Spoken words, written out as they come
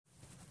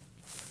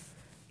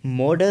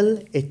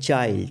Model a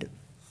child.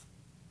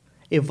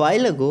 A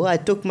while ago, I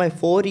took my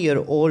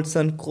 4-year-old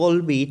son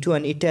Colby to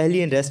an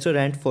Italian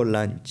restaurant for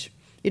lunch.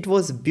 It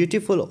was a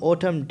beautiful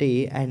autumn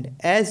day, and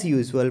as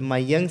usual, my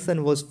young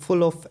son was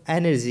full of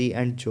energy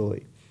and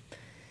joy.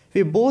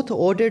 We both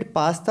ordered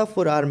pasta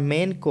for our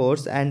main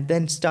course and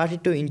then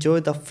started to enjoy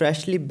the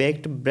freshly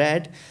baked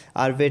bread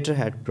our waiter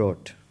had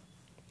brought.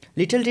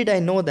 Little did I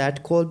know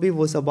that Colby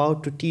was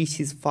about to teach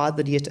his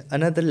father yet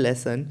another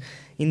lesson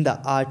in the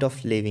art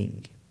of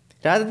living.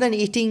 Rather than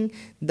eating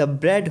the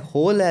bread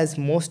whole as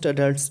most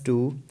adults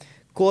do,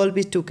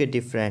 Colby took a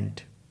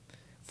different,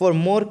 for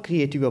more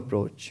creative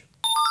approach.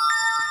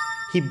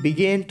 He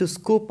began to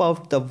scoop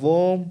out the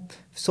warm,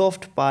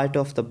 soft part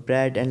of the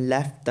bread and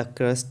left the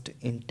crust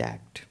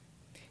intact.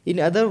 In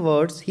other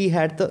words, he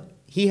had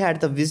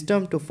the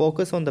wisdom to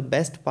focus on the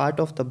best part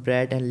of the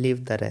bread and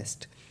leave the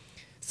rest.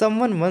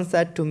 Someone once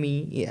said to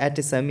me at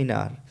a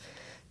seminar,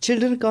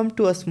 children come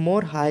to us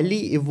more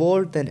highly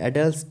evolved than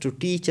adults to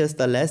teach us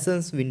the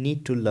lessons we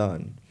need to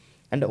learn.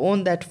 And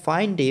on that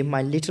fine day,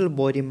 my little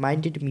boy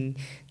reminded me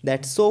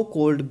that so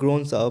called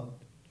grown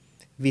up,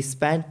 we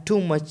spend too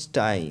much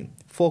time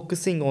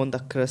focusing on the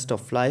crust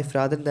of life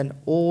rather than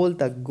all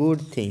the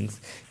good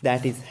things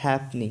that is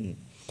happening,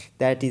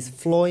 that is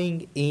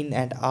flowing in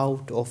and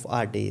out of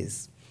our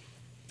days.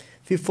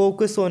 We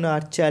focus on our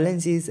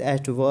challenges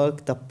at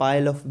work, the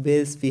pile of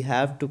bills we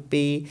have to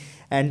pay,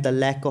 and the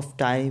lack of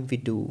time we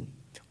do.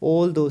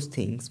 All those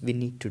things we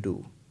need to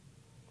do.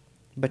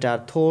 But our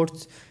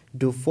thoughts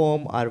do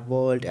form our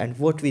world, and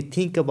what we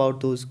think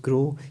about those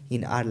grow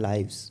in our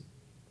lives.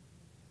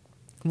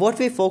 What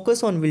we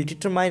focus on will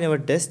determine our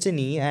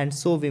destiny, and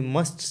so we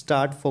must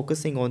start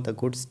focusing on the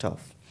good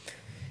stuff.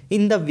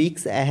 In the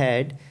weeks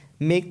ahead,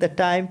 make the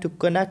time to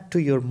connect to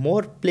your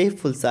more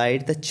playful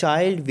side, the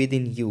child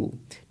within you.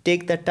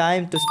 Take the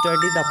time to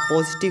study the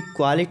positive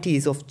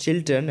qualities of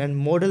children and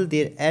model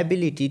their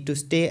ability to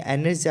stay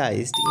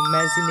energized,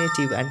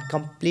 imaginative, and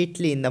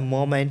completely in the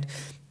moment,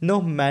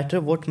 no matter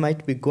what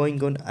might be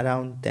going on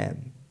around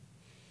them.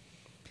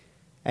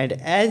 And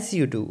as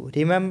you do,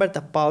 remember the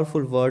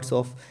powerful words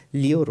of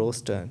Leo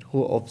Roston,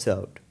 who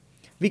observed,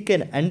 we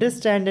can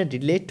understand and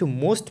relate to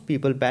most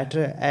people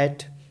better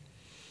at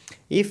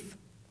if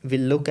we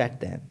look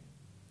at them,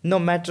 no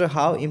matter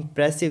how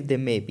impressive they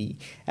may be,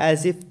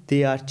 as if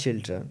they are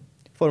children.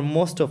 For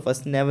most of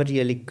us never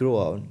really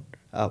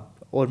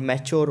up or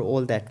mature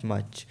all that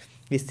much.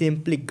 We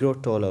simply grow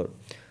taller.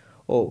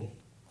 Oh,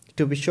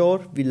 to be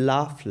sure, we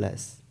laugh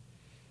less,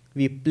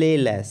 we play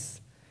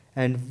less,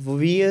 and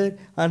wear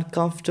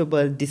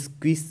uncomfortable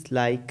disguise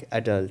like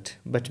adult.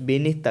 But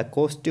beneath the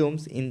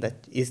costumes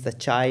is the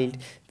child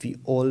we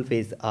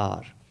always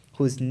are,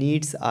 whose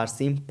needs are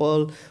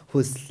simple,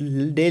 whose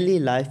daily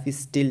life is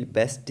still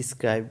best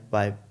described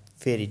by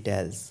fairy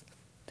tales.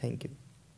 Thank you.